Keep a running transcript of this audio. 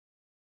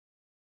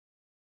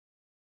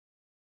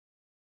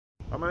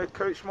I'm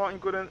Coach Martin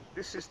Gooden.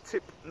 This is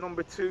tip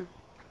number 2.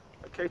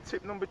 Okay,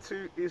 tip number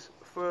 2 is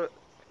for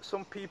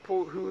some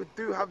people who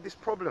do have this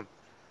problem.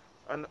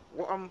 And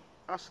what I'm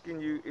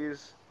asking you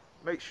is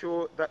make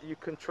sure that you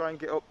can try and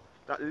get up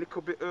that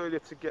little bit earlier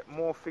to get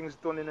more things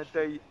done in a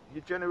day.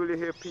 You generally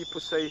hear people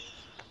say,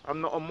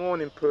 I'm not a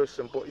morning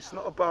person, but it's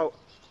not about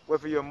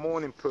whether you're a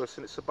morning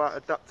person, it's about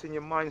adapting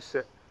your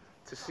mindset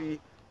to see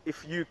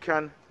if you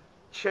can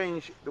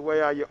change the way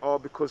how you are,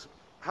 because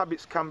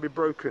habits can be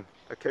broken.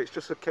 Okay, it's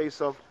just a case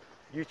of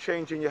you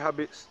changing your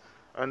habits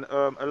and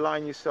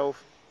aligning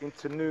yourself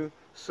into new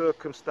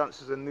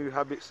circumstances and new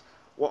habits,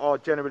 what are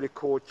generally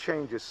called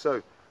changes.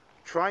 So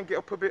try and get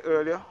up a bit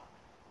earlier,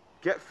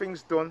 get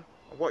things done.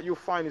 What you'll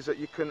find is that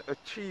you can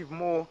achieve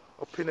more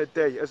up in a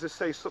day. As I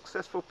say,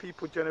 successful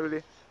people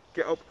generally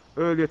get up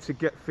earlier to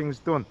get things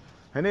done.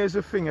 And here's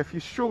the thing, if you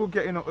struggle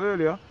getting up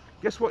earlier,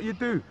 guess what you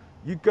do?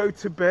 You go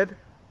to bed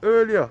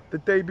earlier the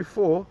day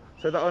before,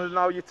 so that will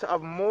allow you to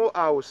have more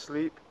hours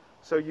sleep,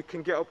 so you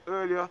can get up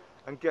earlier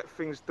and get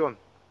things done.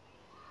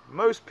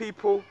 Most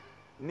people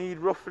need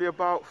roughly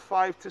about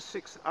 5 to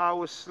 6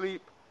 hours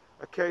sleep.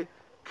 Okay,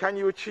 can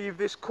you achieve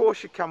this? Of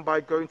course you can, by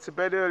going to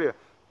bed earlier.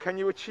 Can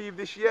you achieve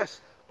this?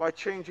 Yes, by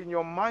changing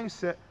your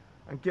mindset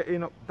and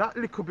getting up that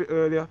little bit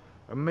earlier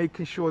and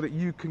making sure that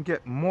you can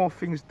get more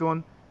things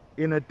done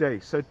in a day.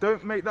 So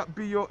don't make that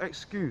be your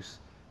excuse.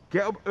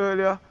 Get up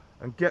earlier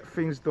and get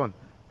things done.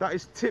 That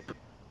is tip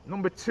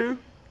number 2.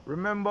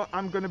 Remember,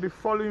 I'm going to be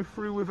following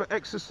through with an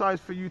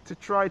exercise for you to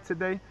try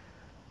today.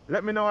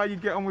 Let me know how you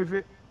get on with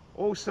it.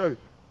 Also,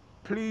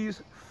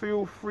 please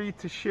feel free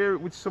to share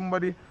it with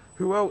somebody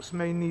who else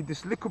may need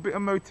this little bit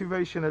of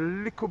motivation, a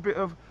little bit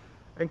of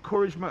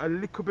encouragement, a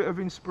little bit of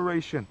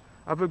inspiration.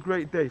 Have a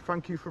great day.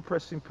 Thank you for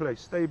pressing play.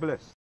 Stay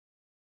blessed.